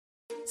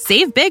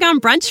Save big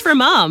on brunch for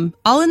mom,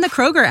 all in the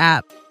Kroger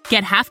app.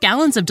 Get half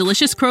gallons of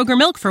delicious Kroger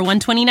milk for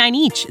 $1.29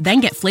 each.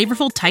 Then get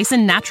flavorful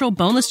Tyson natural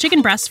boneless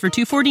chicken breasts for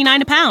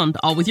 $2.49 a pound,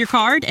 all with your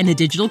card and a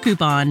digital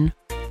coupon.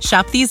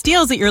 Shop these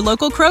deals at your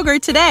local Kroger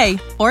today,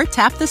 or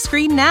tap the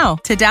screen now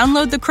to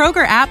download the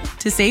Kroger app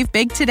to save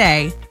big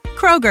today.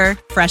 Kroger,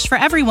 fresh for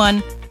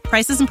everyone.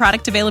 Prices and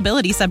product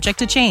availability subject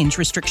to change.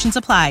 Restrictions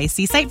apply.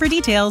 See site for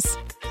details.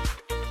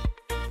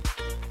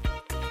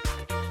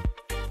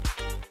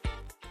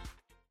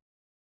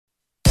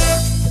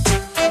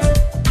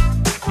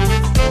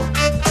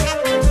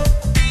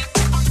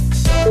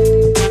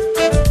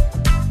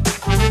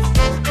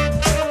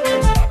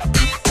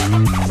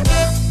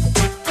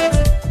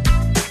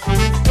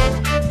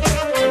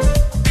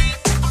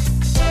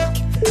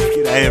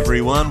 Hey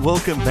everyone,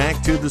 welcome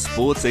back to the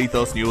Sports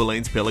Ethos New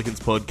Orleans Pelicans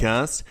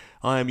podcast.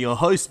 I am your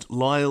host,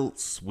 Lyle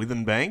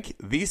Swithenbank.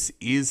 This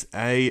is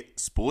a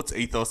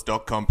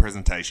sportsethos.com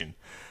presentation.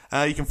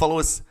 You can follow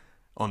us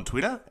on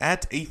Twitter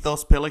at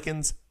Ethos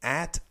Pelicans,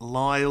 at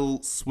Lyle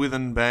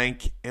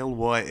Swithenbank,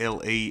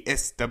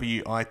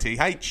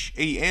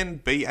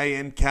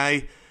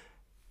 LYLESWITHENBANK.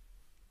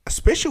 A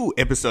special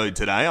episode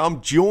today.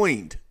 I'm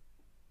joined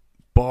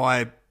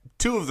by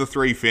two of the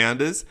three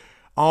founders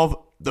of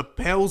the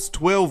Pels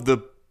 12, the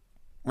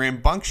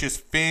rambunctious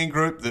fan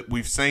group that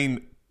we've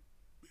seen,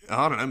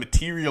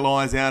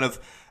 materialise out of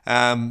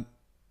a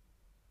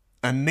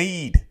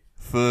need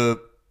for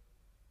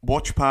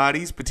watch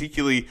parties,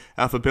 particularly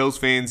for Pels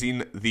fans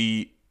in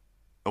during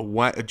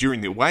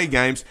the away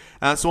games.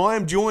 So I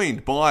am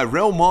joined by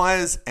Rel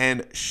Myers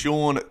and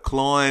Sean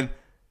Kline.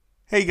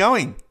 How you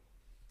going?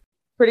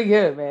 Pretty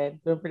good, man.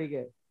 Doing pretty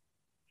good.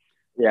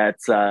 Yeah,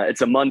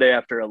 it's a Monday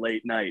after a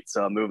late night,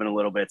 so I'm moving a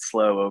little bit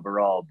slow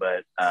overall,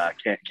 but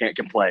can't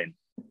complain.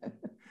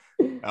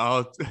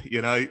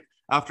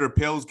 After a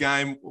Pels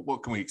game,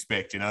 what can we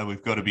expect?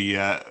 We've got to be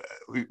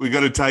we've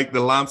got to take the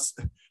lumps.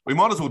 We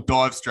might as well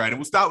dive straight, and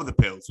we'll start with the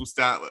Pels.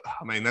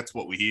 That's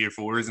what we're here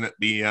for, isn't it?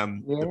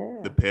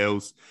 The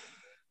Pels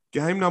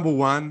game number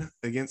 1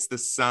 against the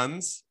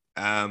Suns.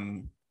 Not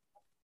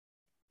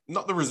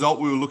the result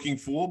we were looking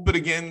for, but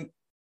again,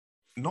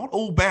 not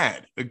all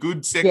bad. A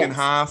good second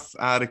half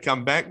to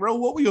come back. Rel,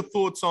 what were your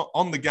thoughts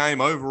on the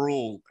game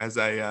overall as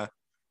a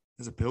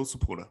Pels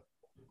supporter?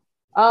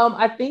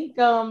 I think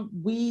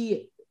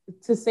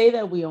to say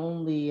that we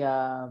only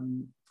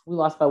we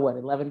lost by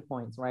 11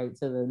 points, right,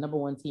 to the number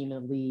 1 team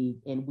in the league,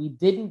 and we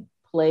didn't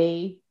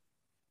play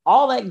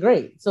all that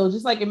great. So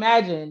just like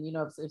imagine,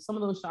 if some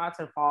of those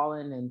shots are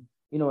falling and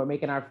we're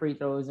making our free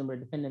throws and we're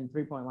defending the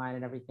 3-point line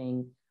and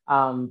everything.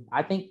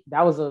 I think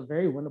that was a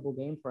very winnable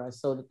game for us.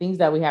 So the things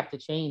that we have to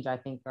change, I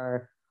think,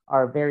 are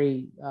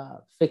very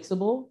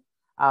fixable.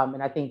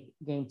 And I think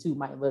game 2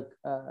 might look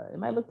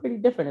pretty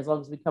different as long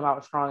as we come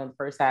out strong in the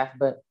first half,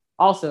 but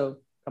also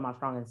come out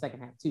strong in the second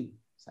half too.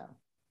 So.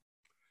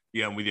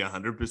 Yeah, I'm with you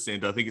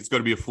 100%. I think it's got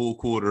to be a full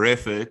quarter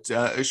effort.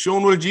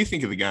 Sean, what did you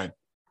think of the game?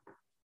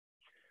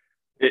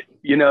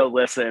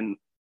 Listen,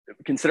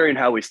 considering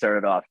how we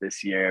started off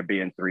this year,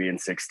 being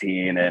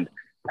 3-16 and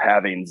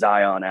having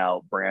Zion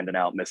out, Brandon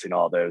out, missing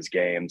all those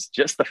games,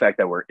 just the fact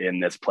that we're in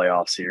this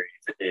playoff series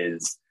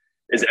is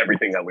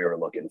everything that we were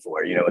looking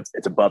for.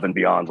 It's above and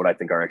beyond what I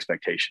think our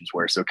expectations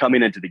were. So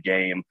coming into the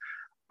game,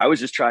 I was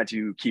just trying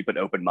to keep an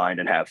open mind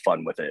and have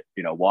fun with it.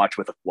 Watch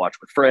with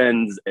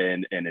friends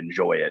and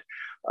enjoy it.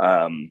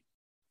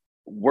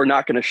 We're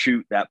not going to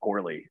shoot that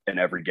poorly in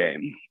every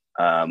game.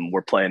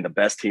 We're playing the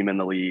best team in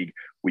the league.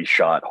 We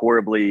shot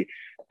horribly,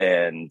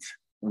 and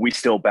we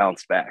still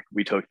bounced back.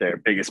 We took their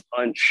biggest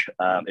punch.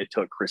 It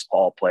took Chris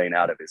Paul playing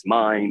out of his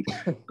mind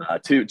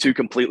to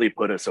completely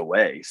put us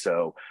away.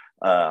 So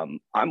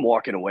I'm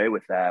walking away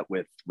with that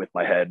with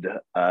my head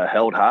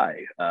held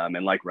high.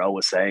 And like Rel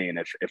was saying,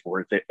 if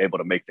we're able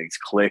to make things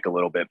click a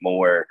little bit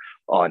more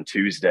on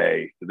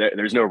Tuesday,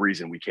 there's no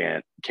reason we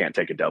can't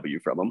take a W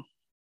from them.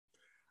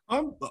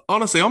 I'm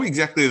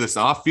exactly the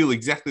same. I feel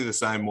exactly the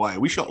same way.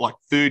 We shot like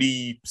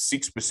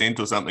 36%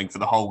 or something for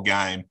the whole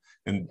game,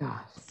 and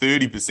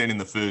 30% in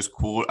the first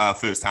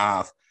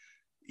half.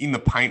 In the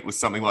paint was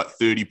something like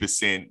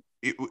 30%.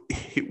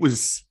 It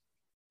was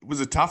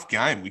a tough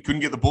game. We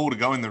couldn't get the ball to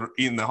go in the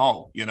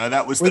hole.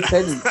 That was the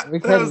thing we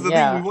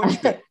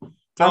wanted.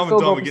 Our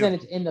field goal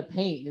percentage in the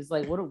paint is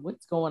like,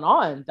 what's going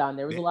on down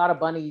there? There was a lot of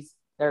bunnies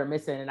that are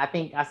missing, and I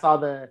think I saw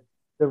the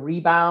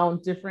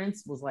rebound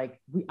difference was like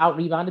we out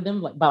rebounded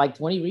them by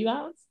 20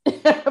 rebounds,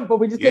 but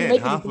we just couldn't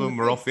make half of them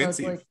were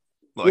offensive.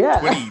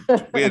 20,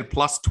 we had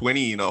plus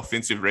 20 in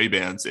offensive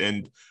rebounds,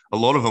 and a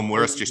lot of them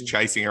were us just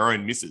chasing our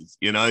own misses.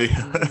 It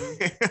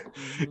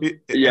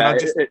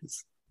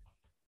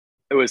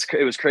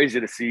was crazy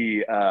to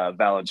see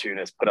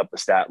Valanciunas put up the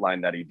stat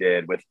line that he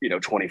did with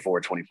 24,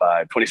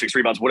 25, 26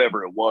 rebounds,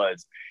 whatever it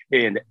was.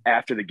 And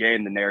after the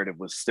game, the narrative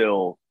was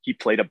still he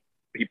played a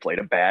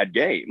bad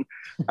game,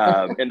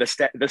 and the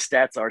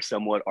stats are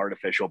somewhat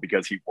artificial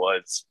because he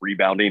was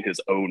rebounding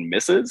his own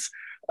misses.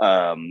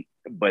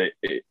 But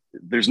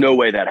there's no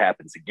way that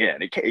happens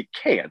again. It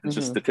can't. It's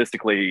just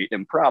statistically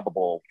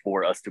improbable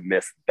for us to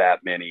miss that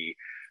many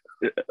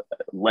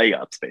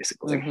layups,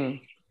 basically.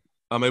 Mm-hmm.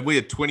 I mean, we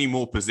had 20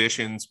 more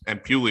possessions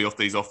and purely off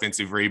these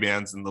offensive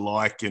rebounds and the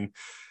like, and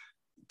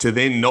to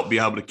then not be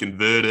able to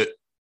convert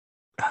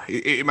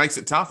it makes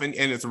it tough. And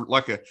it's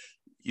like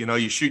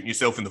you're shooting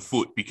yourself in the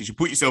foot because you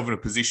put yourself in a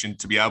position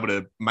to be able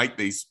to make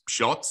these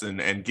shots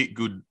and get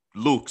good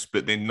looks,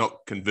 but then not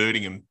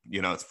converting them,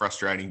 it's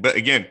frustrating. But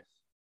again,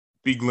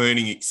 big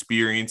learning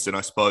experience, and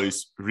I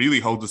suppose really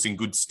holds us in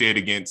good stead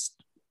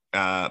against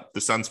the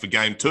Suns for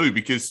game 2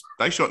 because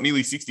they shot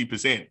nearly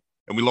 60%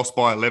 and we lost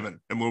by 11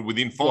 and we're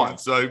within 5. Yeah.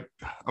 So,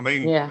 I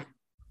mean,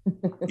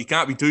 you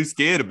can't be too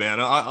scared about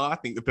it. I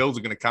think the Pels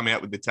are going to come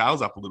out with their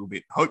tails up a little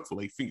bit,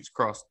 hopefully, fingers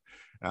crossed.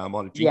 I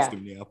might have jinxed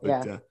them now.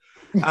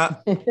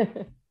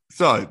 But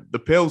so the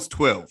Pels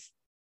 12.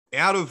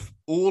 Out of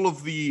all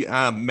of the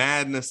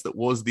madness that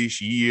was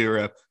this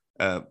year,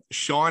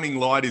 shining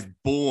light is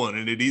born,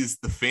 and it is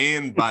the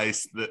fan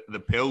base, the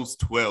Pels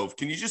 12.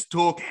 Can you just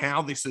talk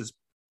how this has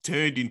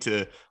turned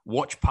into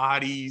watch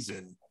parties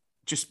and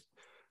just,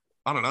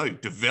 I don't know,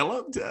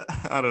 developed?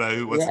 I don't know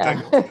who wants to take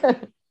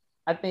it.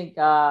 I think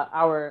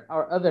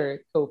our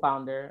other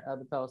co-founder of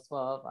the Pels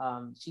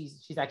 12,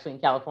 she's actually in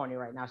California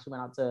right now. She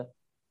went out to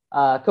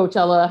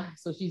Coachella,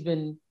 so she's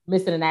been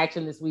missing in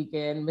action this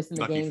weekend, missing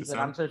the games, but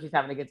I'm sure she's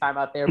having a good time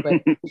out there.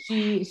 But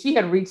she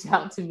had reached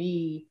out to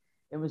me.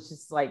 It was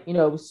just like, it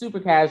was super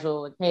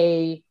casual. Like,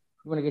 hey,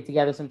 you want to get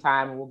together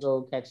sometime and we'll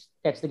go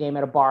catch the game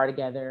at a bar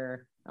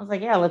together. I was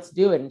like, yeah, let's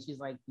do it. And she's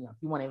like, if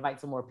you want to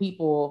invite some more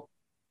people,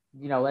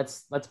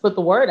 let's put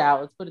the word out.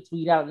 Let's put a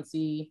tweet out and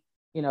see,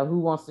 who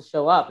wants to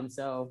show up. And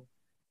so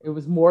it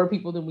was more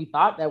people than we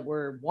thought that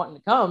were wanting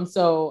to come.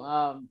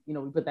 So,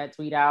 we put that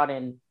tweet out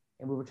and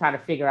we were trying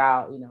to figure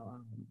out,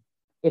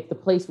 if the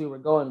place we were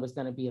going was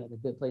going to be like a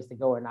good place to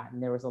go or not.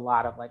 And there was a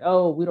lot of like,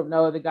 oh, we don't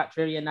know. They got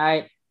trivia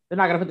night. They're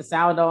not going to put the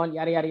sound on,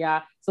 yada, yada,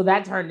 yada. So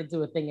that turned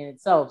into a thing in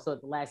itself. So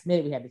at the last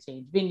minute, we had to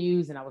change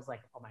venues. And I was like,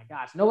 oh my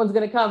gosh, no one's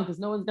going to come because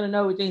no one's going to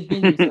know we changed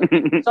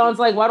venues. So Sean's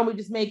like, why don't we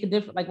just make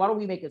why don't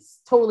we make a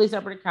totally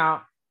separate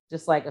account,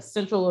 just like a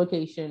central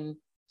location.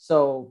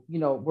 So,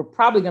 we're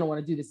probably going to want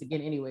to do this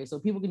again anyway. So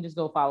people can just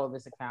go follow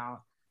this account.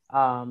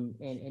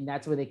 And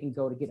that's where they can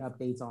go to get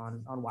updates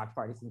on watch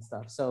parties and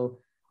stuff. So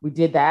we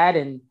did that,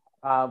 and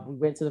we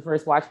went to the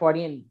first watch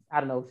party, and I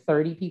don't know,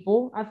 30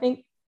 people, I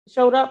think,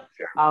 showed up.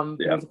 It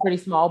was a pretty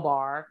small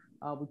bar.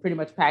 We pretty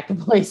much packed the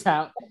place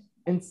out.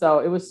 And so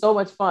it was so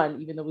much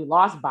fun, even though we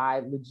lost by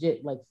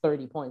legit like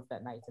 30 points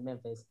that night to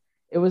Memphis.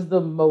 It was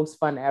the most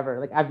fun ever.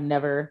 Like I've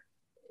never,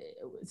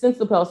 since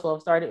the Pels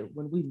 12 started,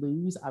 when we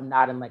lose, I'm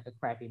not in like a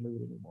crappy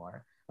mood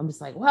anymore. I'm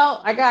just like,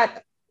 well, I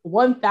got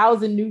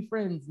 1,000 new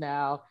friends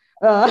now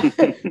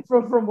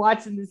from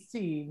watching this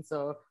team.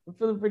 So I'm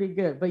feeling pretty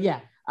good. But yeah,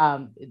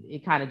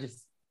 it kind of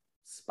just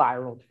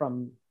spiraled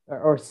from,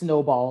 or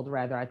snowballed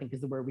rather, I think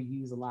is the word we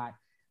use a lot,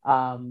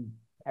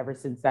 ever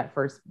since that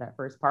first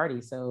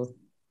party. So,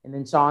 and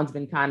then Sean's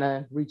been kind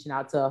of reaching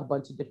out to a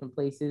bunch of different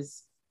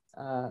places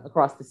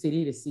across the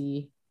city to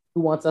see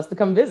who wants us to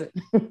come visit.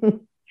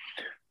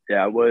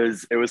 Yeah, it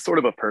was sort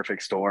of a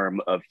perfect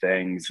storm of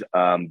things,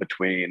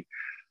 between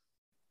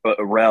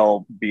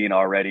Rel being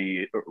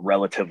already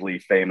relatively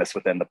famous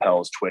within the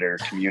Pels Twitter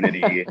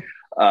community.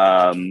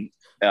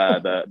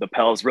 The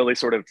Pels really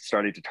sort of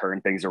started to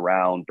turn things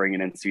around,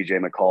 bringing in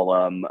CJ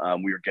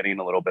McCollum. We were getting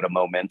a little bit of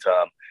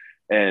momentum.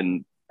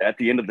 And at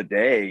the end of the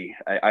day,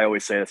 I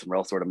always say this, and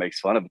Rel sort of makes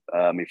fun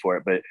of me for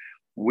it, but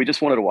we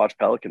just wanted to watch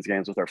Pelicans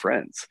games with our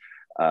friends.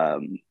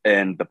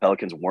 And the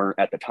Pelicans weren't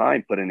at the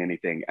time putting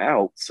anything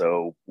out.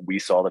 So we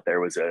saw that there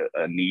was a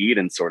need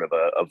and sort of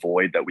a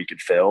void that we could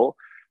fill.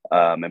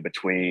 And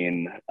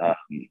between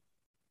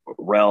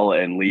Rel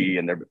and Lee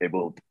and their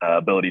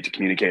ability to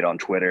communicate on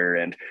Twitter,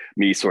 and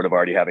me sort of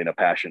already having a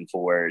passion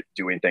for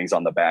doing things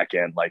on the back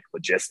end, like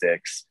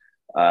logistics,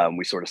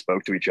 we sort of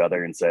spoke to each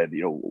other and said,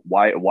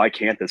 why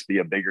can't this be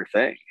a bigger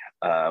thing?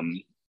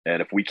 And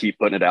if we keep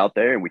putting it out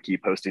there and we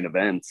keep hosting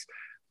events,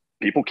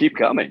 people keep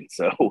coming.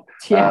 So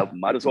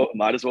might as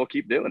well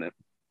keep doing it.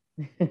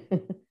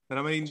 And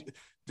I mean,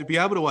 to be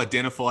able to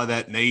identify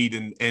that need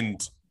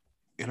and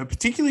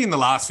particularly in the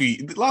last few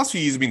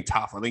years have been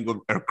tough. I think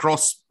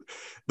across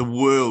the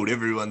world,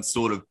 everyone's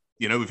sort of,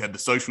 we've had the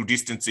social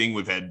distancing,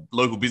 we've had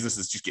local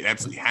businesses just get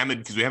absolutely hammered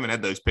because we haven't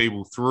had those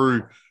people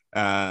through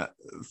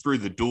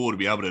the door to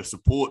be able to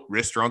support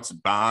restaurants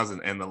and bars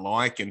and the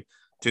like. And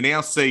to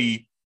now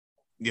see,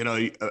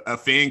 a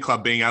fan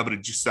club being able to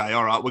just say,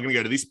 all right, we're going to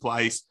go to this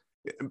place,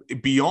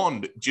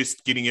 beyond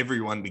just getting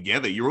everyone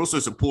together. You're also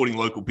supporting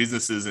local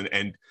businesses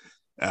and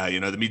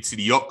the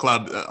Mid-City Yacht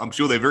Club. I'm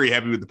sure they're very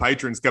happy with the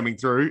patrons coming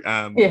through.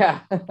 And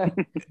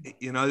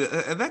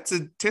that's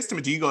a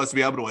testament to you guys to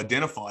be able to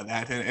identify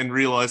that and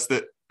realize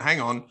that,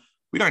 hang on,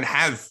 we don't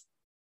have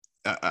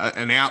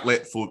an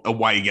outlet for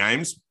away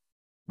games.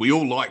 We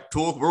all like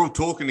talk. We're all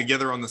talking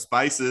together on the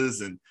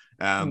spaces and,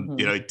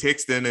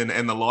 texting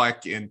and the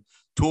like, and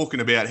talking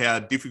about how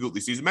difficult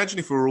this is. Imagine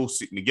if we were all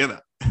sitting together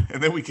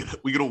and then we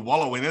could all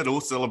wallow in it, all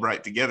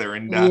celebrate together.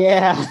 And to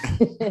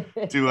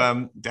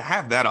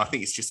have that, I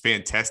think it's just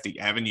fantastic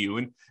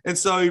avenue. And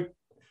so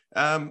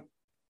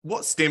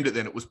what stemmed it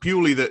then? It was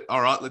purely that,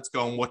 all right, let's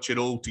go and watch it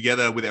all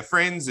together with our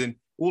friends. And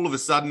all of a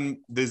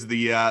sudden there's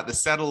the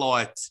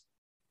satellite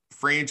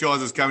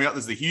franchises coming up.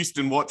 There's the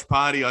Houston watch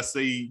party I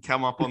see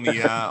come up on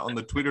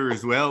the Twitter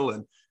as well.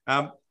 And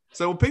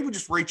so were people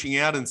just reaching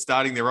out and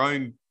starting their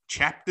own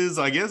chapters,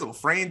 I guess, or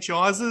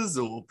franchises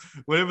or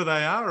whatever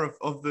they are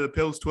of the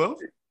Pels 12?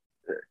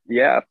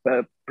 Yeah,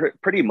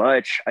 pretty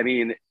much. I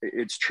mean,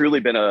 it's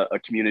truly been a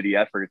community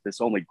effort. This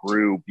only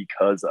grew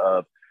because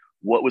of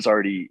what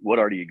already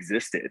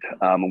existed.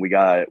 And we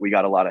got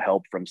a lot of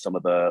help from some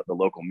of the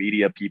local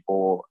media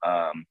people.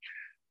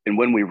 And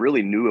when we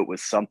really knew it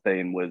was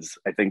something was,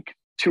 I think,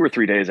 2 or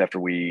 3 days after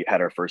we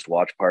had our first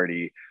watch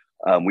party,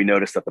 we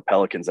noticed that the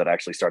Pelicans had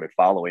actually started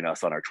following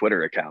us on our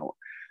Twitter account.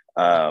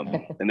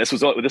 And this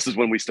is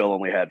when we still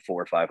only had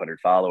 400 or 500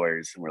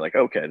 followers. And we're like,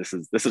 okay, this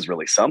is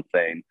really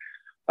something.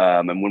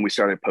 And when we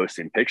started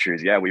posting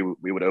pictures,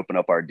 we would open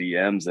up our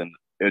DMs and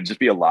it would just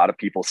be a lot of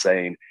people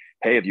saying,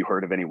 hey, have you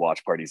heard of any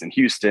watch parties in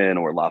Houston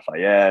or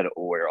Lafayette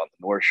or on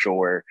the North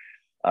Shore?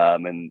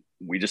 And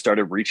we just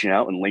started reaching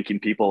out and linking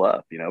people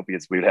up,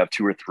 because we would have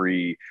 2 or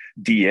 3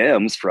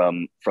 DMs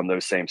from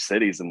those same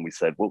cities. And we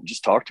said, well,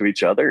 just talk to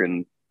each other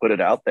and put it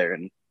out there.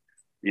 And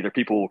either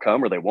people will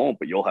come or they won't,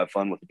 but you'll have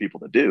fun with the people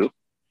that do.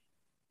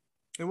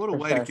 And what a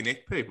way to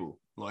connect people.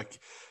 Like,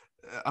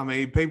 I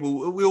mean,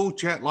 people, we all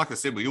chat, like I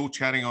said, we all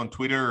chatting on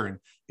Twitter and,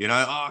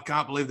 I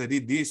can't believe they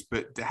did this,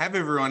 but to have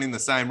everyone in the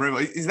same room,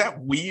 is that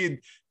weird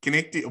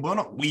connecting? Well,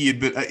 not weird,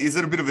 but is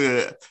it a bit of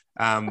a,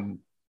 I don't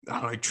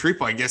know,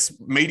 trip, I guess,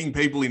 meeting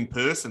people in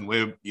person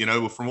where,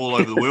 we're from all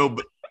over the world,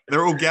 but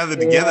they're all gathered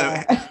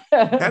together.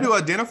 How do you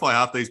identify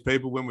half these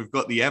people when we've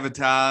got the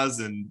avatars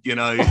and,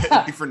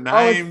 different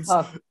names?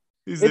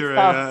 Is there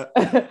a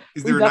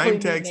name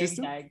tag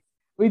system?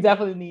 We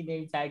definitely need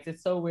name tags.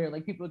 It's so weird.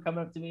 Like people come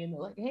up to me and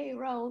they're like, "Hey,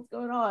 Ro, what's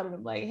going on?" And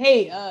I'm like,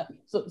 "Hey,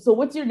 so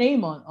what's your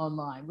name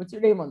online? What's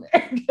your name on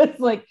there?" Because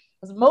like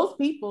most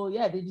people,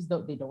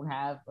 they don't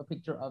have a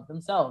picture of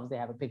themselves. They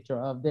have a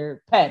picture of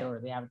their pet or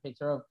they have a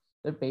picture of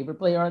their favorite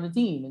player on the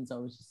team. And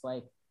so it's just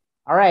like,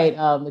 all right,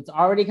 it's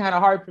already kind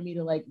of hard for me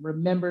to like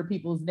remember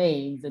people's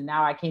names, and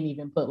now I can't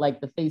even put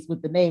like the face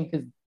with the name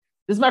because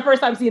this is my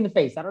first time seeing the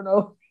face. I don't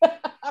know,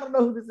 I don't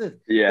know who this is.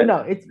 Yeah, but no,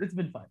 it's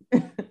been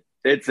fun.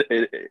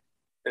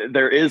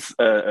 There is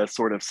a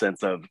sort of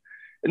sense of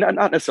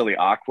not necessarily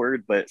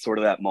awkward, but sort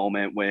of that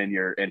moment when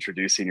you're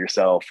introducing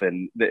yourself.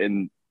 And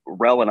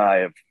Rel and I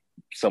have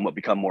somewhat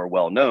become more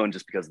well known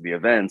just because of the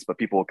events. But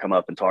people will come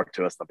up and talk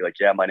to us. They'll be like,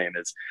 "Yeah, my name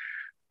is,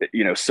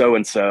 so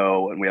and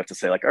so," and we have to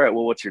say like, "All right,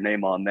 well, what's your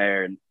name on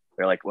there?" And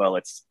they're like, "Well,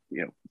 it's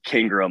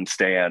Kingram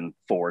Stan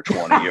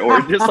 420," or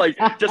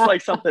just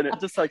like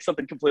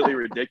something completely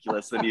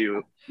ridiculous. And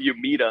you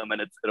meet them,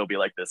 and it'll be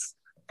like this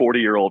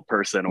 40-year-old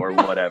person or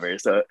whatever.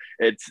 So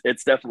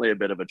it's definitely a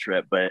bit of a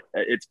trip, but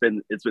it's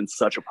been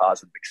such a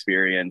positive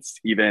experience,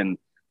 even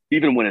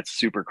when it's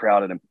super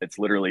crowded and it's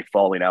literally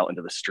falling out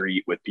into the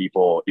street with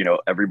people.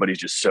 Everybody's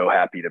just so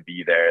happy to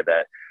be there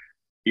that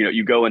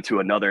you go into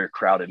another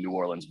crowded New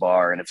Orleans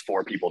bar and it's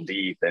 4 people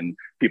deep and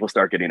people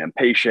start getting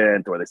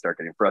impatient or they start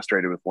getting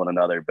frustrated with one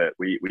another. But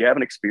we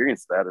haven't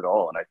experienced that at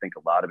all. And I think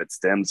a lot of it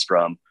stems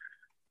from,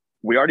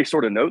 we already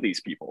sort of know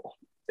these people.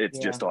 It's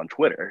just on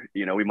Twitter.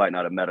 We might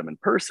not have met them in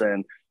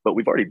person, but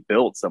we've already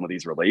built some of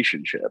these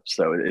relationships.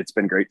 So it's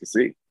been great to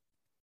see.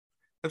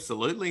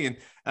 Absolutely. And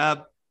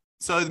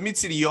so the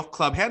Mid-City Yacht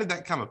Club, how did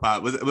that come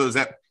apart? Was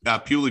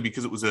that purely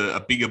because it was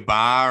a bigger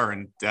bar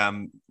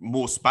and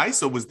more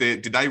space, or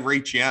did they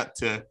reach out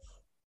to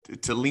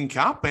link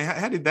up?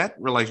 How did that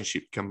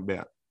relationship come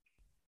about?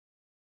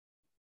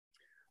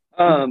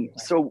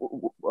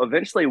 So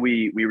eventually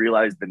we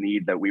realized the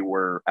need that we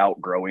were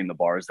outgrowing the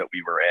bars that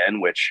we were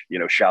in, which,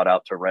 shout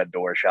out to Red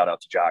Door, shout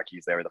out to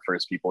Jockeys. They were the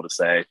first people to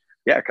say,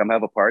 yeah, come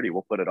have a party.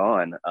 We'll put it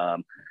on.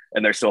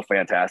 And they're still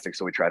fantastic.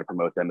 So we try to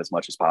promote them as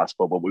much as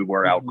possible, but we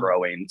were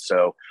outgrowing.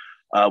 So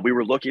we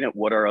were looking at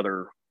what our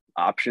other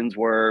options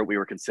were. We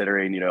were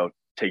considering,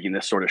 taking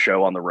this sort of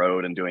show on the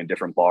road and doing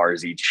different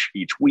bars each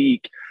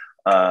week.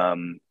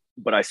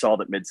 But I saw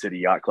that Mid-City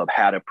Yacht Club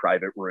had a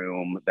private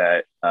room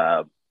that,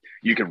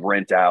 you could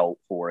rent out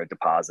for a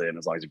deposit, and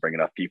as long as you bring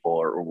enough people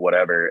or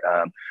whatever.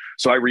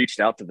 So I reached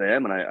out to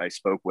them and I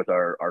spoke with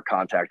our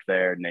contact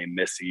there named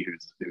Missy,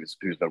 who's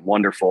been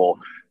wonderful.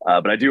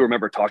 But I do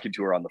remember talking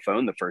to her on the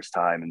phone the first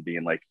time and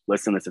being like,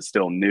 listen, this is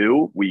still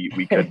new. We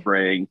could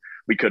bring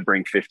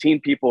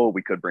 15 people,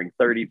 we could bring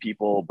 30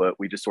 people, but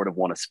we just sort of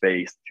want a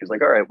space. She was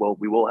like, all right, well,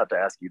 we will have to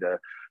ask you to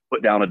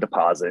put down a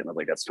deposit. And I was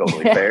like, that's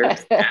totally fair.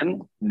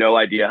 And no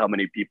idea how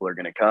many people are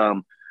going to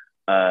come.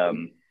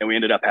 And we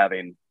ended up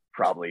having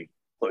probably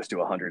close to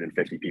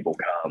 150 people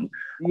come.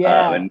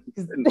 Yeah. And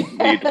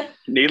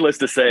needless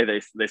to say,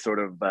 they sort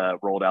of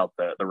rolled out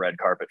the red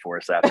carpet for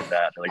us after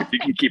that. Like, if you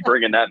can keep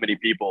bringing that many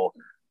people,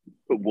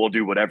 we'll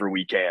do whatever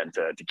we can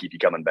to keep you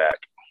coming back.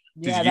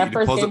 Yeah, that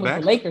first game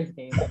was the Lakers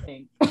game, I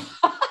think.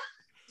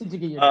 Did you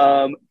get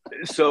your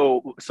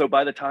so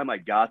by the time I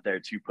got there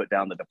to put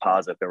down the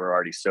deposit, there were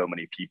already so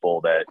many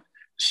people that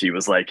she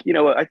was like,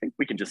 I think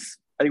we can just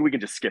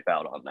skip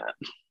out on that.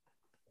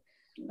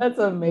 That's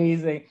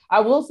amazing. I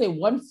will say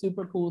one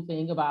super cool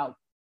thing about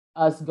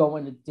us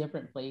going to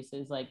different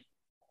places. Like,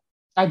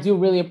 I do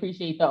really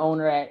appreciate the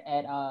owner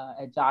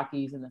at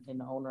Jockeys and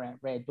the owner at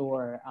Red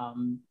Door.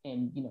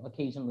 And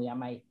occasionally I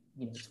might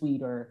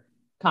tweet or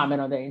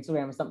comment on their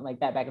Instagram or something like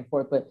that back and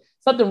forth. But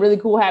something really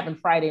cool happened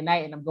Friday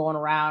night, and I'm going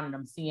around and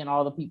I'm seeing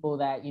all the people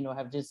that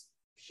have just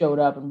showed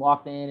up and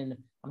walked in, and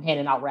I'm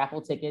handing out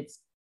raffle tickets.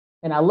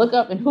 And I look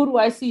up, and who do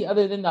I see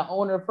other than the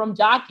owner from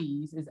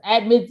Jockeys is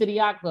at Mid City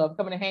Yacht Club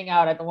coming to hang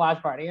out at the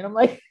watch party. And I'm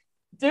like,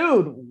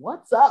 dude,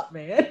 what's up,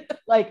 man?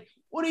 Like,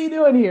 what are you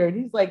doing here? And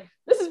he's like,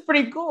 this is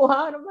pretty cool,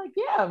 huh? And I'm like,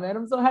 yeah, man,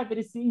 I'm so happy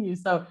to see you.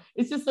 So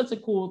it's just such a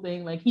cool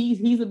thing. Like,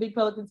 he's a big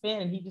Pelicans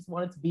fan, and he just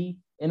wanted to be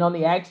in on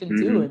the action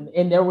too.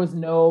 And there was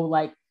no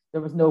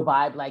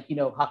vibe like,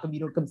 how come you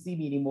don't come see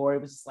me anymore?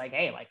 It was just like,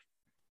 hey, like,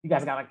 you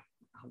guys got like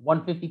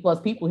 150 plus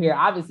people here.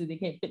 Obviously they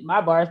can't fit in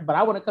my bars, but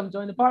I want to come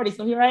join the party,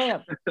 so here I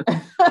am.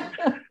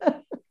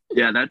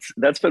 Yeah,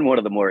 that's been one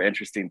of the more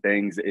interesting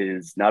things,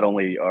 is not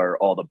only are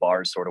all the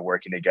bars sort of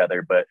working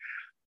together, but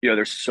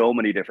there's so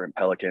many different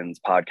Pelicans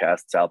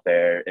podcasts out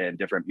there and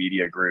different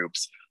media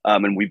groups,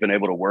 and we've been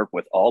able to work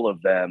with all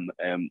of them.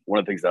 And one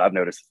of the things that I've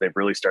noticed is they've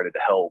really started to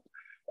help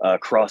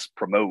cross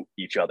promote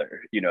each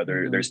other.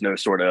 There's no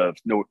sort of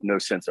no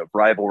sense of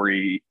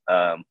rivalry.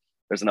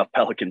 There's enough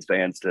Pelicans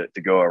fans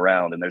to go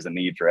around, and there's a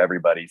need for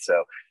everybody.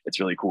 So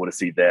it's really cool to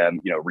see them,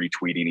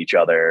 retweeting each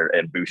other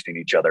and boosting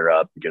each other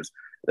up, because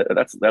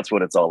that's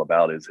what it's all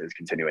about, is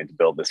continuing to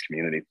build this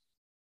community.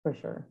 For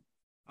sure.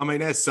 I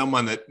mean, as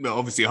someone that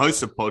obviously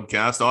hosts a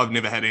podcast, I've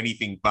never had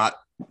anything but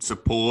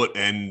support,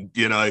 and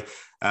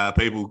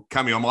people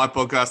coming on my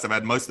podcast. I've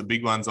had most of the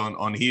big ones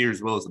on here,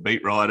 as well as the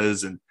beat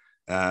writers, and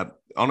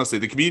honestly,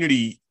 the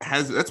community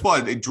that's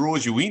why it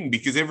draws you in,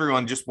 because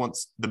everyone just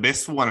wants the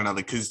best for one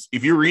another. Because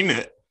if you're in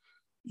it,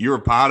 you're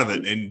a part of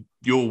it, and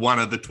you're one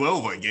of the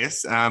 12, I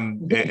guess.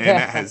 And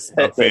that has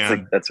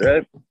found, that's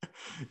right.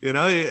 And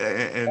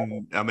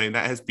I mean,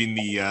 that has been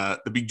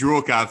the big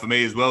draw card for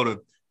me as well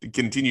to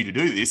continue to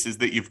do this, is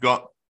that you've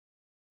got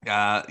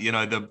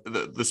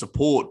the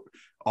support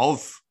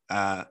of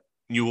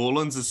New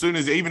Orleans. As soon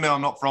as, even though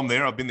I'm not from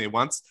there, I've been there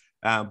once.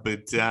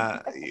 But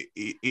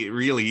it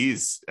really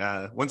is.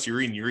 Once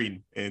you're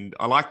in, and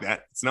I like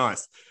that. It's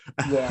nice.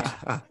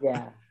 Yeah.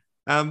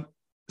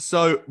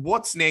 So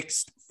what's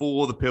next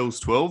for the Pels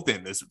 12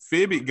 then? There's a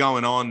fair bit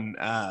going on.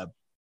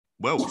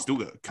 Well, we've still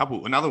got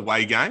another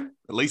away game,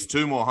 at least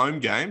 2 more home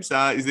games.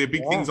 Is there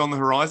big things on the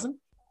horizon?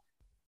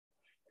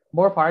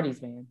 More parties,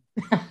 man.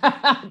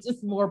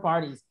 Just more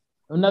parties.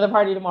 Another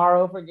party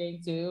tomorrow for game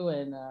 2.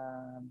 And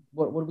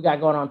what do we got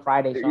going on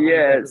Friday,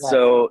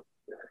 Sean?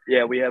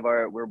 Yeah,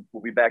 we'll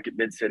be back at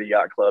Mid City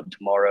Yacht Club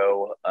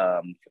tomorrow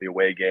for the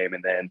away game,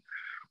 and then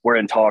we're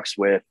in talks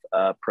with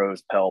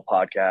Pros Pel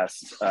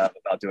podcasts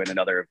about doing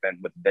another event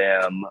with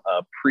them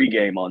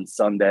pregame on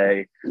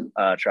Sunday,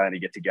 trying to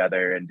get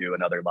together and do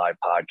another live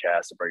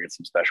podcast and bring in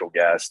some special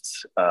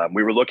guests.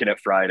 We were looking at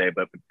Friday,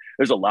 but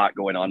there's a lot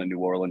going on in New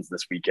Orleans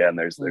this weekend.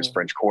 There's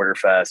French Quarter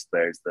Fest,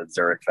 there's the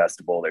Zurich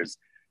Festival, there's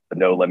the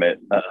No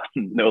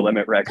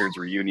Limit Records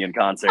reunion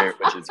concert,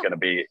 which is going to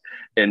be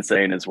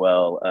insane as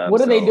well.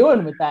 What are they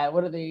doing with that?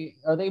 Are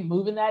they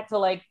moving that to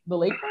like the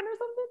lakefront or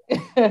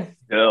something?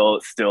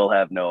 Still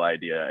have no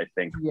idea. I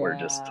think we're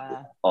just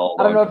all.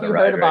 I don't know if you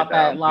heard about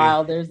that,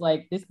 Lyle. There's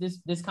like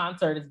this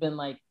concert has been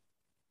like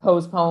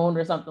postponed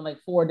or something like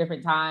 4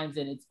 different times,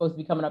 and it's supposed to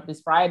be coming up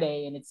this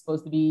Friday, and it's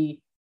supposed to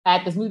be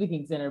at the Smoothie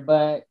King Center,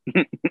 but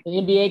the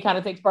NBA kind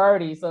of takes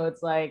priority, so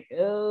it's like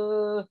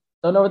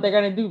don't know what they're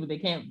gonna do, but they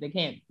can't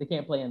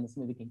play in the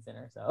Smoothie King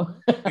Center. So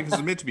because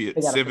it's meant to be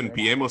at 7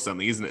 p.m. or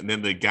something, isn't it? And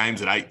then the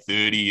game's at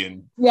 8:30,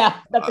 and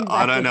that's exactly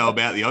I don't know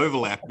about the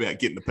overlap about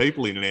getting the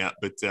people in and out,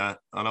 but I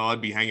know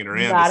I'd be hanging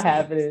around. Not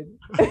happening.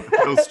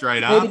 Go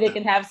straight up. Maybe they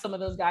can have some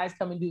of those guys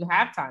come and do the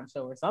halftime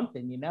show or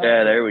something.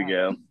 Yeah, there we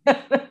go.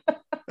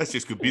 That's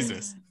just good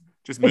business.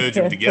 Just merge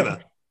them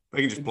together. They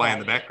can just play in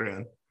the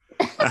background.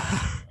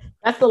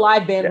 That's the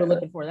live band we're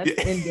looking for. That's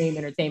the in-game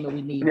entertainment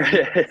we need.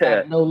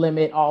 No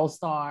Limit, All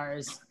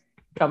Stars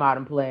come out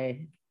and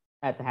play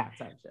at the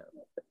halftime show.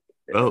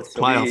 Well, it's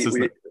playoffs,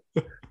 isn't it?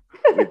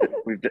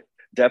 We've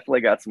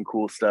definitely got some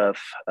cool stuff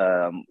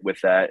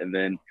with that. And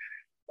then,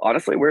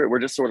 honestly, we're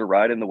just sort of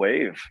riding the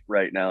wave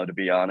right now, to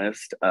be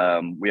honest.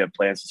 We have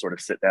plans to sort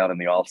of sit down in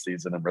the off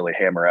season and really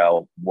hammer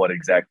out what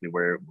exactly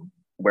where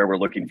we're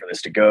looking for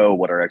this to go,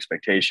 what our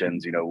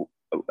expectations,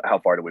 how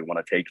far do we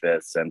want to take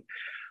this, and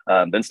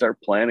then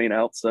start planning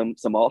out some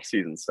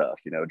off-season stuff,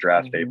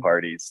 draft day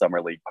parties,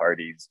 summer league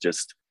parties,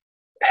 just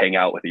hang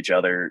out with each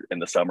other in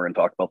the summer and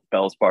talk about the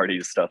Pels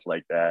parties, stuff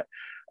like that.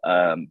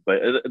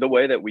 But the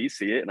way that we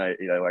see it, and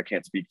I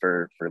can't speak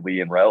for Lee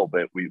and Rel,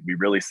 but we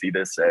really see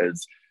this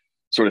as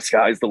sort of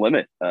sky's the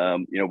limit.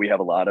 We have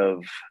a lot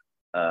of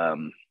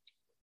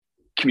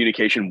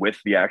communication with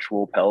the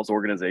actual Pels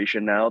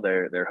organization now.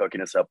 They're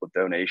hooking us up with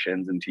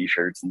donations and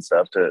t-shirts and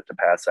stuff to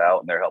pass out,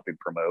 and they're helping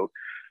promote.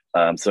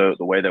 So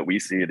the way that we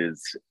see it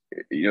is,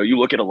 you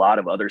look at a lot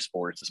of other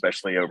sports,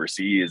 especially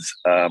overseas,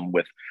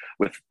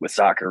 with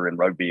soccer and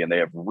rugby, and they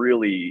have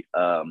really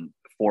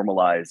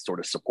formalized sort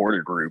of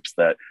supporter groups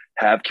that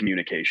have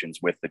communications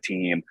with the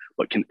team,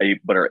 but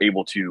are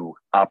able to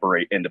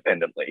operate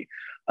independently.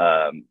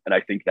 And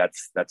I think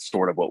that's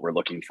sort of what we're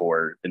looking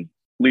for, at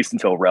least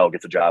until Rel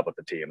gets a job with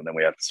the team, and then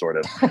we have to sort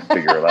of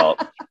figure it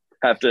out.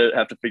 Have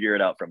to figure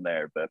it out from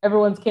there. But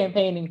everyone's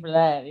campaigning for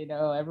that,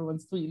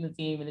 everyone's tweeting the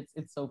team, and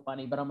it's so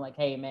funny. But I'm like,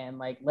 hey man,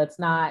 like let's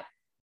not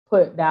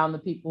put down the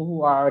people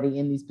who are already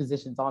in these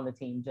positions on the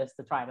team just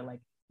to try to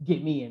like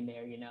get me in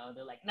there.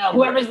 They're like, no,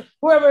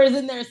 whoever is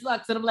in there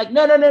sucks, and I'm like,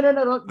 no,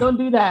 don't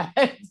do that.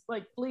 It's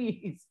like,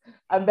 please,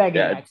 I'm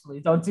begging, actually,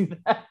 don't do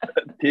that.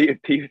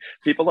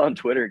 People on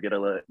Twitter get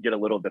a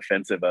little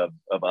defensive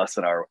of us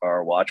and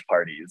our watch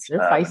parties. They're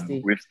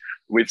feisty.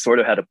 We've sort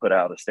of had to put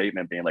out a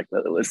statement being like,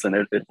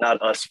 listen, it's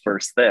not us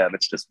versus them.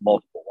 It's just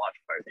multiple watch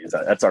parties.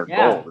 That's our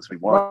goal. Is we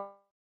want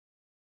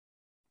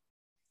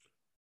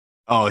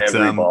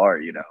every bar,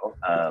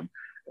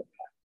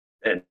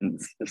 and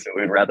so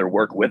we'd rather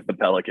work with the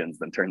Pelicans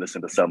than turn this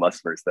into some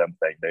us versus them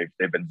thing.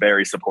 They've been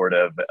very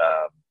supportive.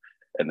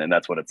 And then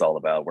that's what it's all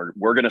about.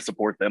 We're going to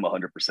support them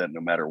 100%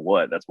 no matter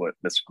what. That's what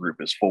this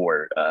group is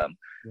for.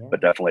 But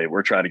definitely,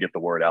 we're trying to get the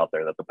word out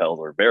there that the Pels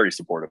are very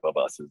supportive of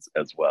us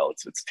as well.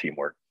 It's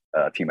teamwork,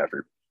 team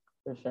effort.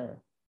 For sure.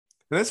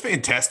 And that's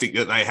fantastic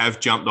that they have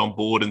jumped on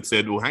board and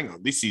said, well, hang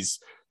on, this is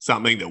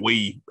something that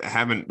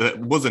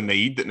was a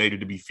need that needed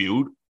to be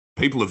filled.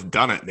 People have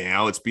done it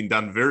now. It's been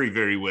done very,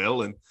 very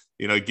well. And,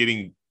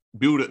 getting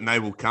build it and they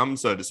will come,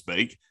 so to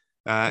speak.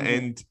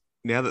 And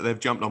now that they've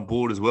jumped on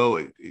board as well,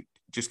 it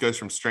just goes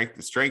from strength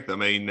to strength. I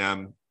mean,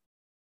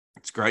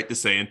 it's great to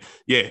see. And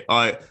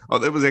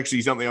that was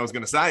actually something I was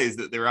going to say, is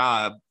that there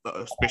are,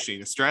 especially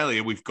in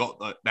Australia, we've got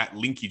that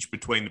linkage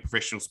between the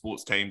professional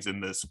sports teams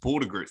and the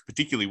supporter groups,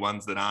 particularly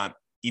ones that aren't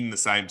in the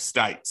same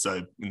state.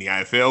 So in the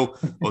AFL,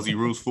 Aussie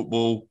Rules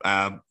Football,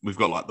 we've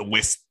got like the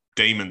West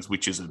Demons,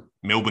 which is a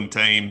Melbourne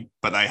team,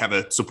 but they have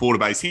a supporter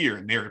base here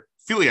and they're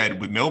affiliated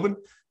with Melbourne,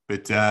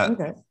 but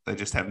they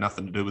just have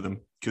nothing to do with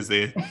them because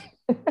they're,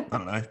 I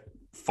don't know,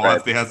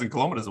 5,000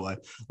 kilometers away,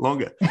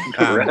 longer.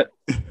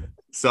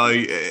 So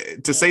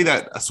to see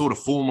that sort of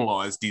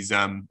formalized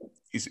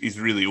is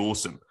really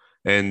awesome.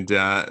 And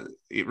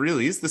it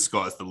really is the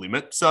sky's the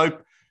limit. So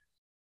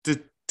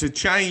to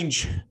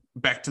change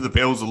back to the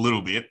Pels a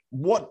little bit,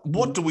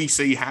 what do we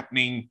see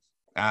happening,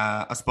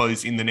 I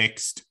suppose, in the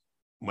next,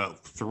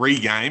 3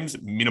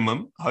 games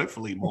minimum,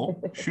 hopefully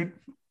more.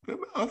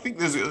 I think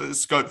there's a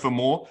scope for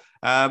more.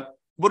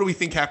 What do we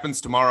think happens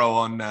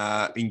tomorrow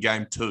in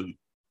game 2?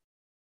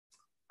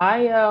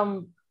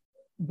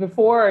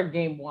 Before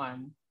game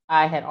 1,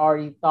 I had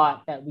already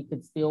thought that we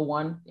could steal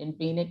 1 in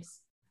Phoenix.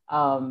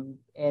 And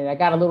I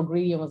got a little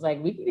greedy and was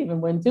like, we could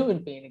even win 2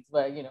 in Phoenix,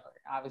 but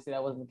obviously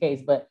that wasn't the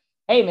case. But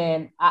hey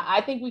man,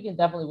 I think we can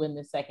definitely win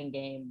this second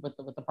game with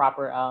the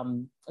proper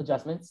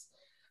adjustments.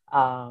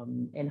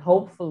 And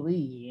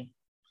hopefully,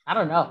 I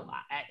don't know.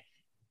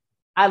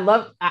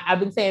 I've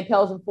been saying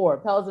Pels in 4,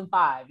 Pels in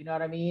 5. You know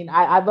what I mean?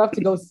 I'd love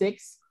to go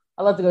 6.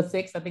 I love to go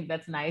 6. I think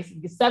that's nice.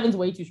 7's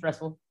way too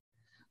stressful.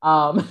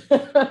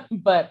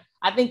 But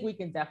I think we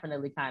can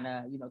definitely kind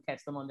of,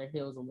 catch them on their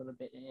heels a little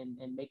bit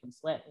and make them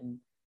sweat. And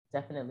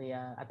definitely,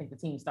 I think the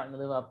team's starting to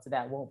live up to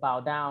that "won't bow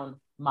down"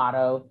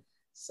 motto.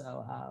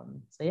 So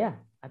yeah,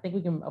 I think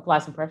we can apply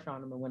some pressure on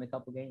them and win a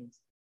couple games.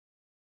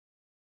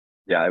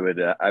 Yeah,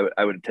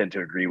 I would tend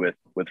to agree with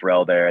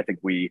Rel there. I think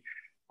we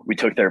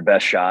took their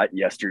best shot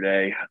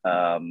yesterday.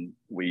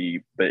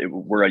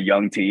 We're a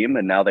young team,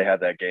 and now they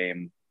have that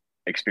game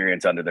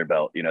experience under their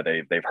belt.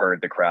 They've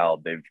heard the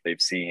crowd.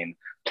 They've seen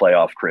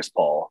playoff Chris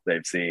Paul.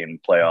 They've seen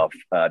playoff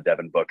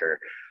Devin Booker,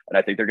 and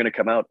I think they're going to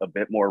come out a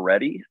bit more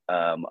ready.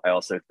 I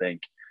also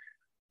think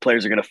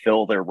players are going to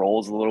fill their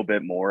roles a little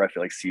bit more. I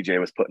feel like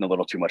CJ was putting a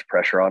little too much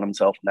pressure on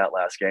himself in that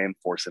last game,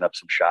 forcing up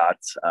some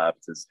shots.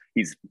 Because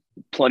he's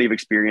plenty of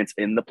experience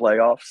in the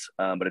playoffs,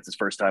 but it's his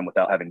first time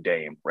without having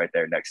Dame right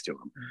there next to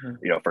him.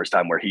 First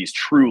time where he's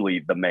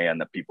truly the man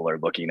that people are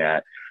looking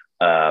at.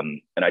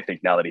 And I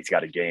think now that he's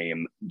got a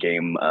game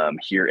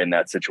here in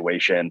that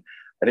situation,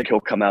 I think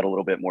he'll come out a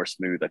little bit more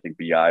smooth. I think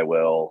BI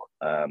will.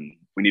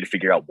 We need to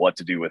figure out what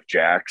to do with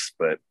Jax,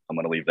 but I'm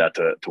going to leave that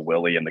to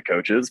Willie and the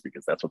coaches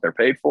because that's what they're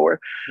paid for.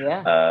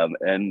 Yeah.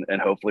 And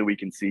hopefully we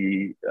can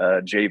see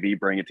JV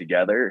bring it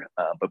together.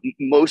 But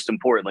most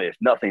importantly, if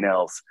nothing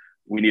else,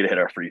 we need to hit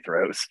our free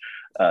throws.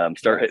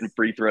 Start hitting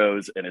free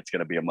throws, and it's going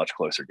to be a much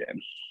closer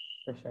game.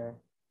 For sure.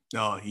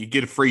 Oh, you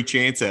get a free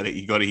chance at it.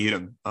 You got to hit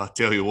them. I'll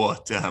tell you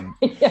what.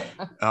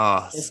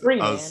 It's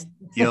free, I was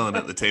yelling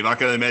at the team. I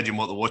can imagine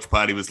what the watch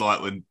party was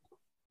like when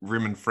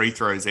rimming free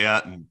throws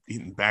out and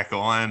hitting back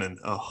iron. And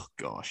oh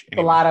gosh,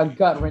 anyway. A lot of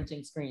gut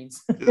wrenching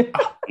screens.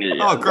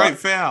 Great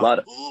foul.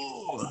 A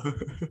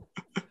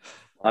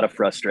lot of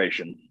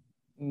frustration.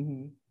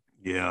 Mm-hmm.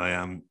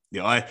 Yeah,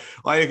 I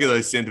echo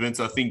those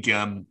sentiments. I think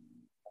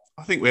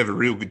we have a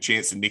real good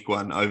chance to nick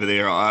one over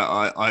there.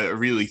 I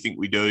really think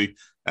we do.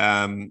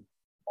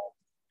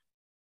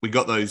 we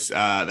got those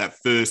that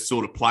first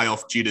sort of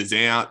playoff jitters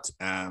out,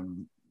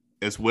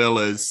 as well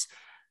as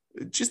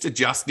just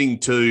adjusting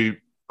to,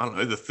 I don't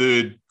know, the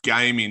third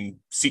game in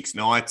 6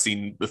 nights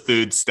in the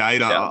third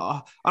state.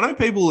 Yeah. I know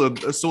people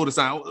are sort of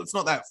saying, oh, it's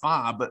not that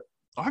far, but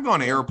I go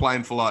on an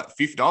aeroplane for like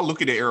 50. I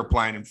look at an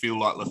aeroplane and feel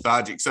like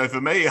lethargic. So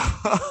for me,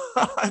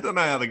 I don't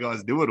know how the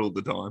guys do it all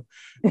the time,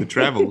 the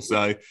travel.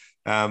 So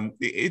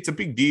it's a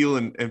big deal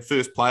and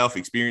first playoff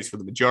experience for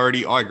the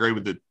majority. I agree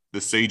with the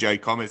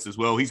CJ comments as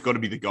well. He's got to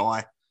be the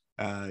guy.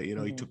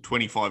 He took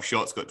 25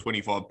 shots, got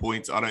 25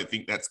 points. I don't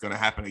think that's going to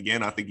happen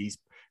again. I think he's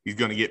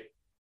going to get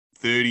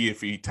 30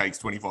 if he takes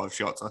 25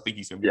 shots. I think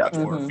he's going to be much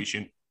more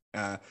efficient.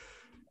 Our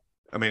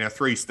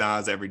 3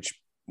 stars average,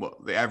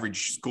 the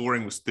average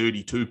scoring was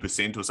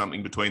 32% or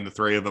something between the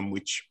 3 of them,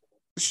 which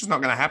it's just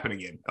not going to happen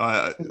again.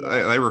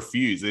 They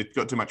refuse. They've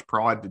got too much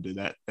pride to do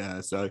that.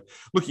 So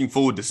looking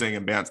forward to seeing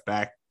them bounce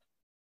back.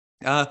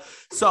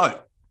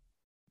 So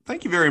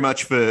thank you very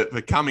much for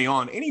coming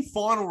on. Any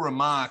final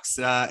remarks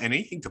and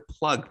anything to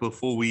plug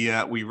before we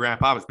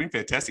wrap up? It's been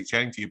fantastic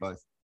chatting to you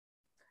both.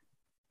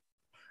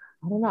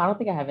 I don't know. I don't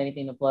think I have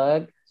anything to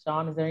plug.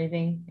 Sean, is there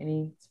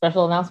any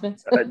special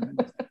announcements?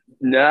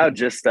 No,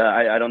 just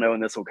I don't know when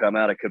this will come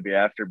out. It could be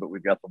after, but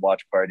we've got the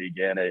watch party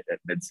again at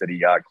Mid-City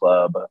Yacht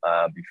Club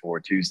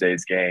before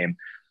Tuesday's game.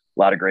 A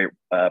lot of great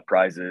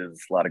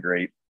prizes, a lot of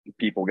great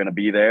people going to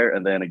be there.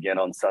 And then again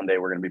on Sunday,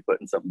 we're going to be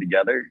putting something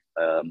together.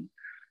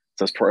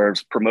 So as far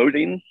as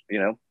promoting,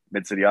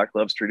 Mid-City Yacht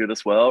Club's treated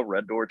us well.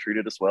 Red Door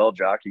treated us well,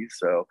 jockeys.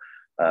 So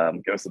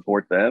go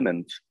support them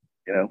and,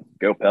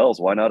 go Pels.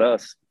 Why not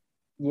us?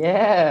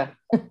 Yeah.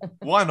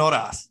 Why not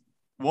us?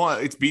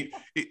 Why?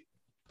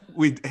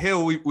 We've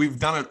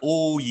done it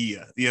all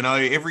year.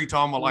 Every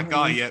time we're like,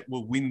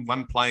 we'll win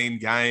one playing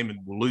game and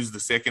we'll lose the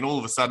second. All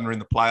of a sudden we're in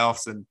the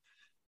playoffs and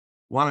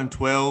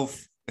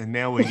 1-12, and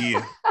now we're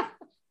here.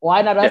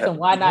 Why not us and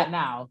why not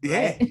now?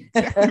 Yeah,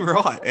 exactly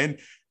right.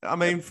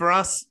 And for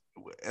us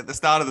at the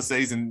start of the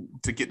season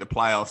to get to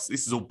playoffs,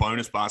 this is all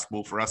bonus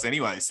basketball for us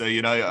anyway. So,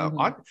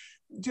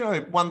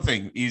 one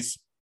thing is,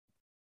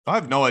 I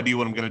have no idea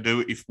what I'm going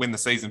to do when the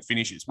season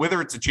finishes,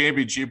 whether it's a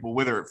championship or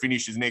whether it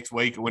finishes next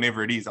week or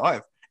whenever it is. I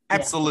have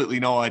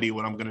absolutely no idea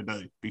what I'm going to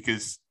do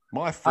because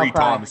my free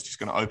time is just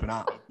going to open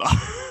up.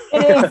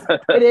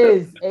 It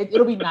is.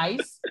 It'll be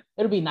nice.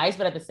 It'll be nice,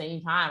 but at the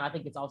same time, I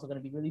think it's also going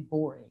to be really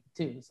boring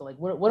too. So,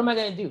 what am I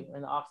going to do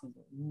in the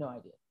offseason? No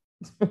idea.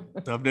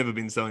 I've never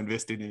been so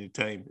invested in a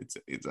team.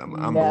 It's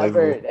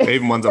unbelievable.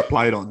 Even ones I've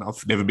played on,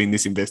 I've never been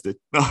this invested.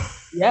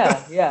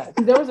 Yeah.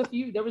 Because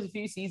there was a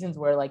few seasons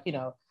where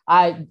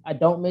I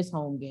don't miss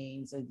home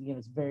games.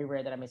 It's very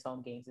rare that I miss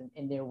home games,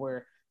 and there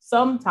were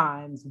some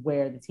times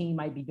where the team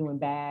might be doing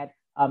bad,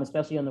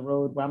 especially on the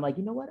road, where I'm like,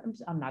 you know what,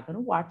 I'm not going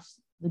to watch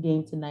the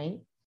game tonight,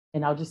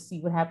 and I'll just see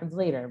what happens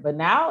later. But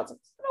now it's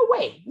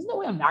there's no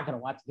way I'm not going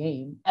to watch the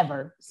game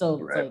ever.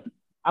 So it's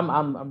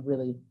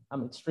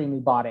I'm extremely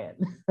bought in.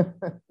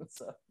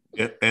 So.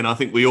 Yeah, and I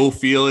think we all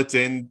feel it.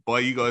 And by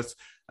you guys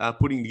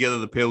putting together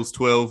the Pels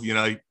 12,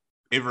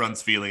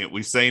 everyone's feeling it.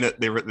 We've seen it.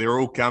 They're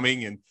all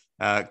coming.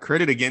 And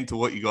credit again to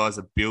what you guys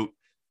have built.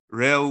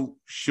 Rel,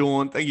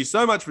 Sean, thank you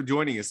so much for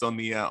joining us on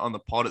the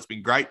pod. It's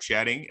been great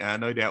chatting.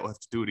 No doubt we'll have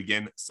to do it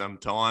again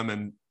sometime.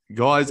 And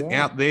guys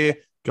out there,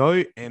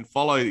 go and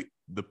follow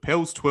the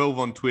Pels 12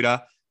 on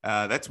Twitter.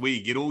 That's where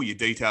you get all your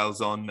details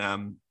on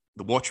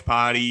the watch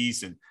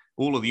parties and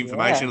all of the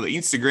information. The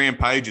Instagram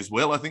page as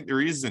well, I think there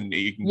is, and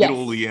you can get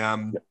all the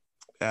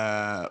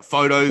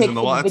photos and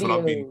the lights. But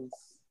I've been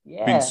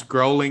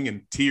scrolling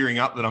and tearing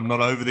up that I'm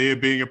not over there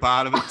being a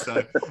part of it.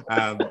 So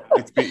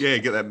it's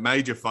been, get that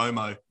major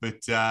FOMO.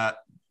 But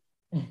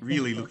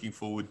really looking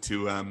forward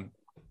to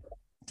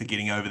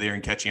getting over there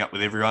and catching up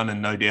with everyone.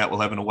 And no doubt we'll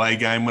have an away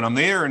game when I'm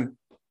there, and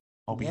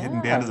I'll be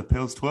heading down to the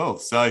Pels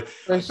 12. So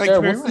for sure,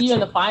 we'll see you in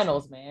the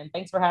finals, man.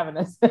 Thanks for having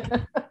us.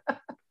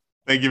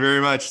 Thank you very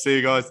much. See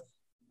you guys.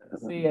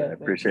 See ya. I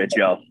appreciate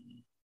y'all.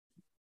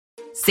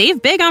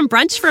 Save big on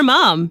brunch for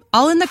mom,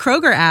 all in the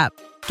Kroger app.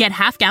 Get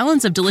half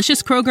gallons of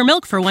delicious Kroger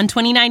milk for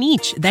 $1.29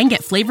 each. Then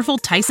get flavorful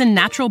Tyson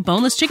natural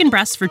boneless chicken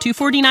breasts for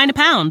 $2.49 a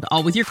pound,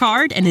 all with your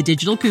card and a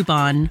digital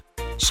coupon.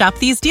 Shop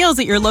these deals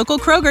at your local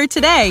Kroger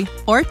today,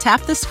 or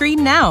tap the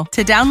screen now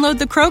to download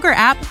the Kroger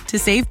app to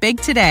save big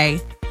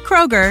today.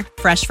 Kroger,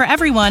 fresh for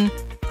everyone.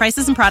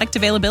 Prices and product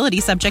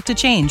availability subject to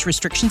change.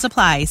 Restrictions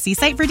apply. See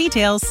site for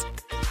details.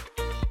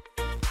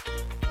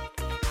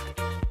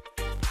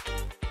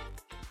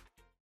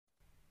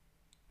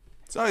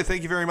 So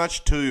thank you very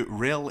much to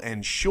Rel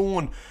and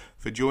Sean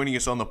for joining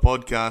us on the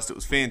podcast. It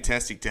was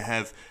fantastic to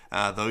have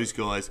those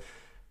guys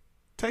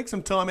take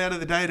some time out of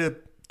the day to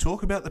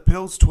talk about the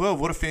Pels 12.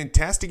 What a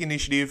fantastic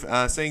initiative.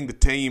 Seeing the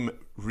team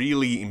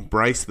really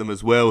embrace them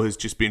as well has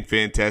just been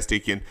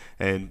fantastic.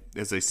 And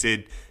as I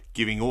said,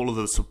 giving all of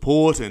the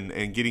support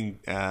and getting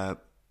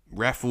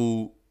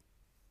raffle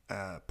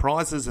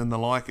prizes and the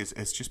like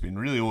has just been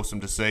really awesome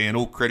to see, and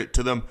all credit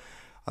to them.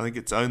 I think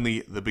it's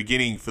only the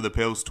beginning for the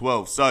Pels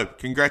 12. So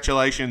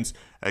congratulations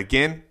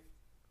again.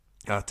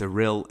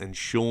 Darrell and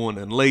Sean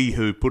and Lee,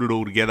 who put it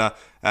all together.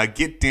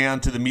 Get down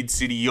to the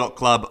Mid-City Yacht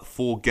Club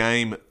for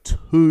Game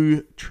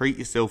 2. Treat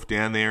yourself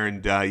down there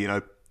and,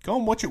 go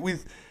and watch it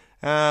with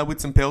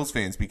some Pels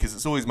fans, because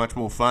it's always much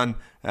more fun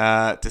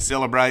to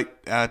celebrate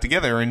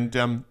together.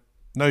 And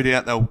no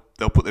doubt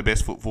they'll put their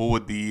best foot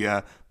forward,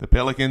 the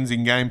Pelicans,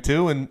 in Game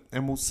 2,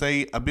 and we'll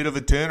see a bit of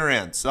a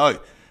turnaround.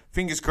 So,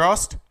 fingers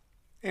crossed.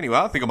 Anyway,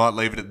 I think I might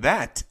leave it at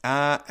that.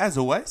 As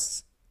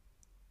always,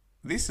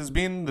 this has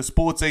been the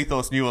Sports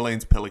Ethos New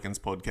Orleans Pelicans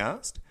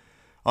podcast.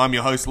 I'm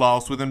your host,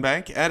 Lyle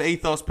Swithenbank, at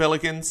Ethos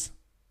Pelicans,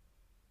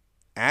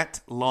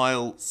 at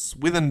Lyle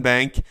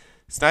Swithenbank.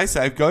 Stay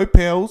safe. Go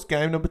Pels.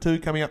 Game number 2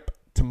 coming up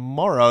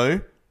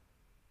tomorrow.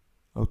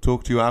 I'll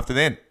talk to you after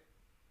then.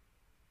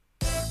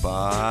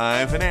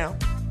 Bye for now.